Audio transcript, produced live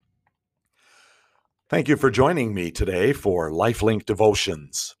Thank you for joining me today for LifeLink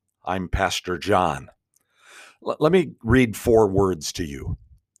Devotions. I'm Pastor John. Let me read 4 words to you: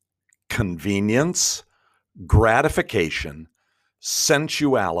 convenience, gratification,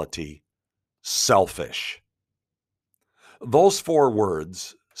 sensuality, selfish. Those 4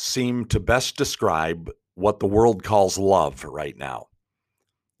 words seem to best describe what the world calls love right now.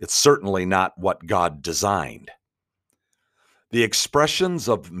 It's certainly not what God designed. The expressions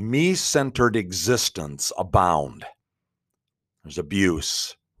of me-centered existence abound. There's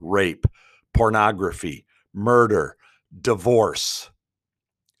abuse, rape, pornography, murder, divorce.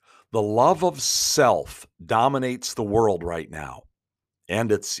 The love of self dominates the world right now,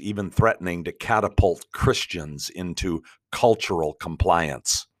 and it's even threatening to catapult Christians into cultural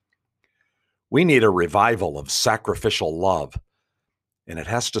compliance. We need a revival of sacrificial love, and it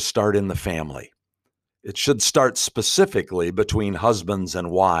has to start in the family. It should start specifically between husbands and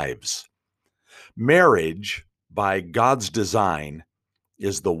wives. Marriage, by God's design,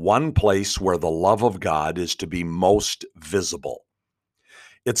 is the one place where the love of God is to be most visible.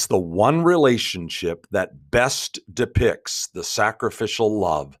 It's the one relationship that best depicts the sacrificial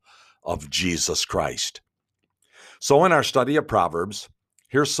love of Jesus Christ. So in our study of Proverbs,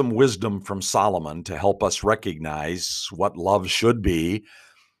 here's some wisdom from Solomon to help us recognize what love should be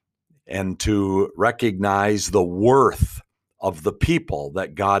and to recognize the worth of the people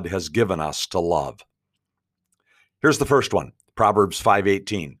that God has given us to love. Here's the first one, Proverbs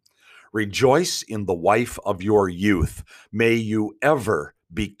 5:18. Rejoice in the wife of your youth. May you ever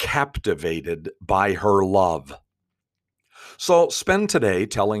be captivated by her love. So spend today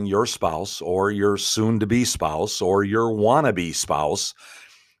telling your spouse or your soon-to-be spouse or your wannabe spouse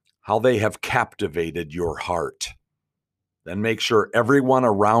how they have captivated your heart. Then make sure everyone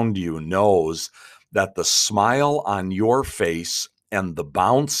around you knows that the smile on your face and the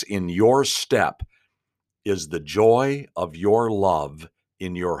bounce in your step is the joy of your love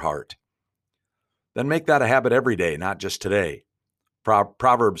in your heart. Then make that a habit every day, not just today.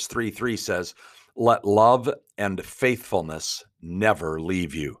 Proverbs 3:3 says, "Let love and faithfulness never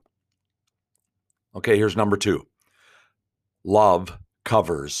leave you." Okay, here's number 2. Love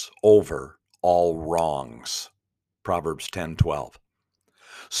covers over all wrongs. Proverbs 10:12.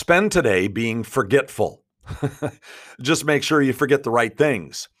 Spend today being forgetful. Just make sure you forget the right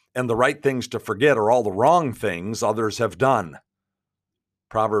things. And the right things to forget are all the wrong things others have done.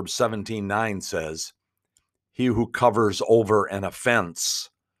 Proverbs 17:9 says, "He who covers over an offense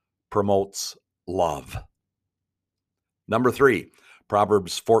promotes love." Number 3,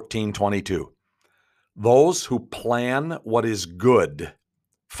 Proverbs 14:22. Those who plan what is good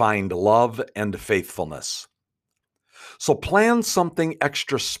find love and faithfulness. So plan something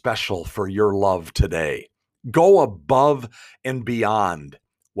extra special for your love today. Go above and beyond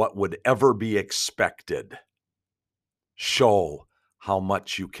what would ever be expected. Show how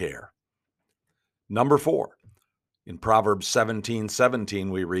much you care. Number 4, in Proverbs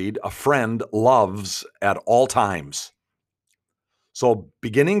 17:17, we read, "A friend loves at all times." So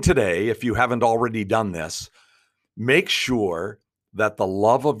beginning today, if you haven't already done this, make sure that the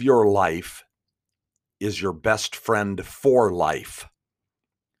love of your life is your best friend for life.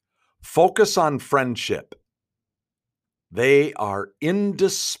 Focus on friendship. They are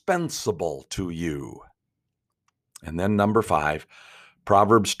indispensable to you. And then number 5,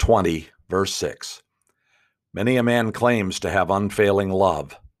 Proverbs 20, verse 6. Many a man claims to have unfailing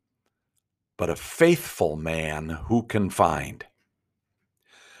love, but a faithful man who can find?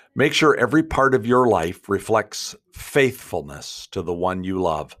 Make sure every part of your life reflects faithfulness to the one you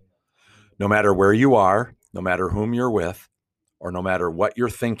love. No matter where you are, no matter whom you're with, or no matter what you're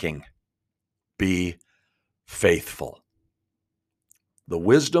thinking, be faithful. The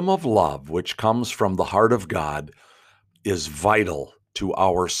wisdom of love, which comes from the heart of God, is vital to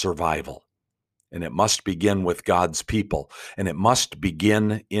our survival. And it must begin with God's people, and it must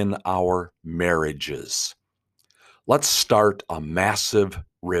begin in our marriages. Let's start a massive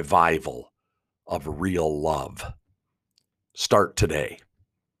revival of real love. Start today.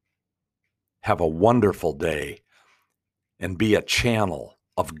 Have a wonderful day and be a channel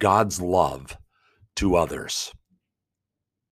of God's love to others.